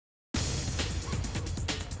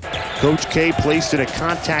Coach K placed in a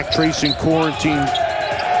contact tracing quarantine.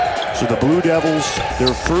 So the Blue Devils,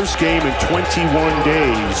 their first game in 21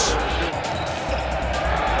 days.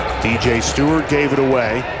 DJ Stewart gave it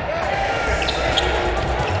away.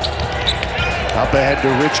 Up ahead to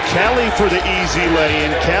Rich Kelly for the easy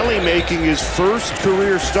lay-in. Kelly making his first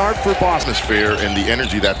career start for Boston. Atmosphere and the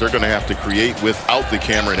energy that they're going to have to create without the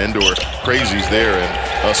Cameron Indoor crazies there.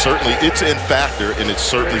 And certainly it's in factor, and it's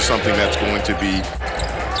certainly something that's going to be.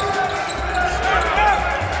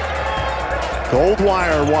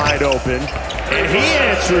 Goldwire wide open, and he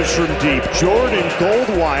answers from deep. Jordan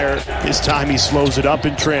Goldwire, this time he slows it up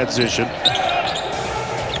in transition.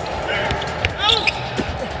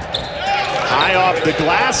 High off the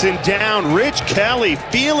glass and down. Rich Kelly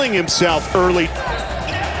feeling himself early.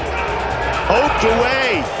 Poked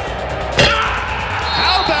away.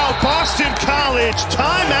 How about Boston College?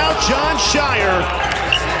 Timeout, John Shire.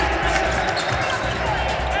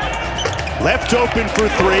 Left open for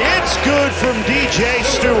three. It's good from DJ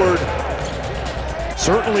Stewart.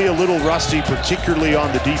 Certainly a little rusty, particularly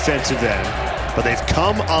on the defensive end. But they've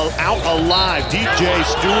come out alive. DJ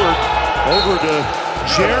Stewart over to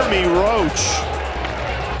Jeremy Roach.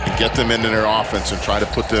 And get them into their offense and try to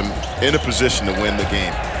put them in a position to win the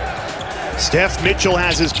game. Steph Mitchell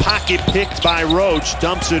has his pocket picked by Roach,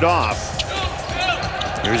 dumps it off.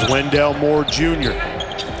 Here's Wendell Moore Jr.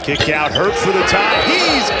 Kick out, Hurt for the tie.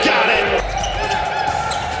 He's got it!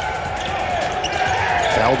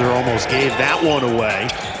 Felder almost gave that one away.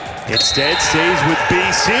 Instead stays with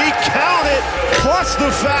BC. Count it, plus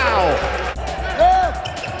the foul.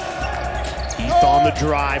 Heath on the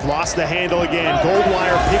drive, lost the handle again.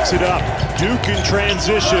 Goldwire picks it up. Duke in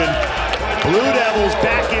transition. Blue Devils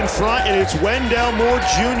back in front, and it's Wendell Moore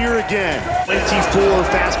Jr. again. 24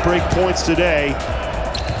 fast break points today.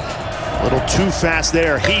 A little too fast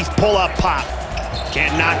there. Heath pull up pop.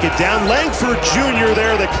 Can't knock it down. Langford Jr.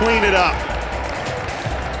 there to clean it up.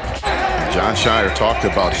 John Shire talked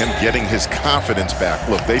about him getting his confidence back.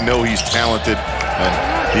 Look, they know he's talented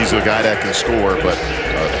and he's a guy that can score, but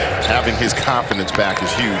having his confidence back is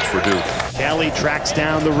huge for Duke. Kelly tracks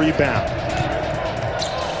down the rebound.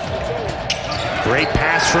 Great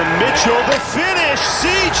pass from Mitchell. The finish,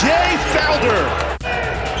 C.J. Felder.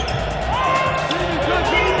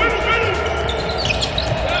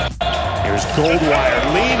 Here's Goldwire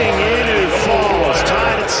leaning in, and it falls.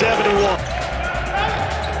 Tied at 71.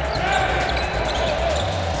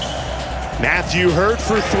 Matthew Hurt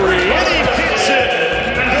for three, and he hits it!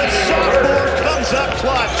 The sophomore comes up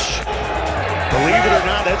clutch. Believe it or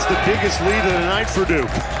not, that's the biggest lead of the night for Duke.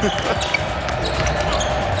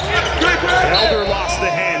 Felder lost the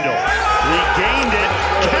handle. Regained it.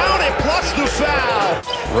 Count it, plus the foul.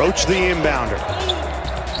 Roach the inbounder.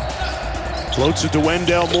 Floats it to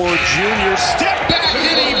Wendell Moore Jr. Step back,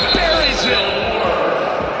 and he buries it!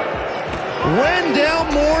 Wendell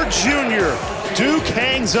Moore Jr. Duke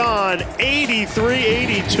hangs on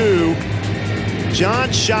 83-82. John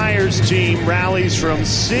Shire's team rallies from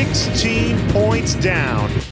 16 points down.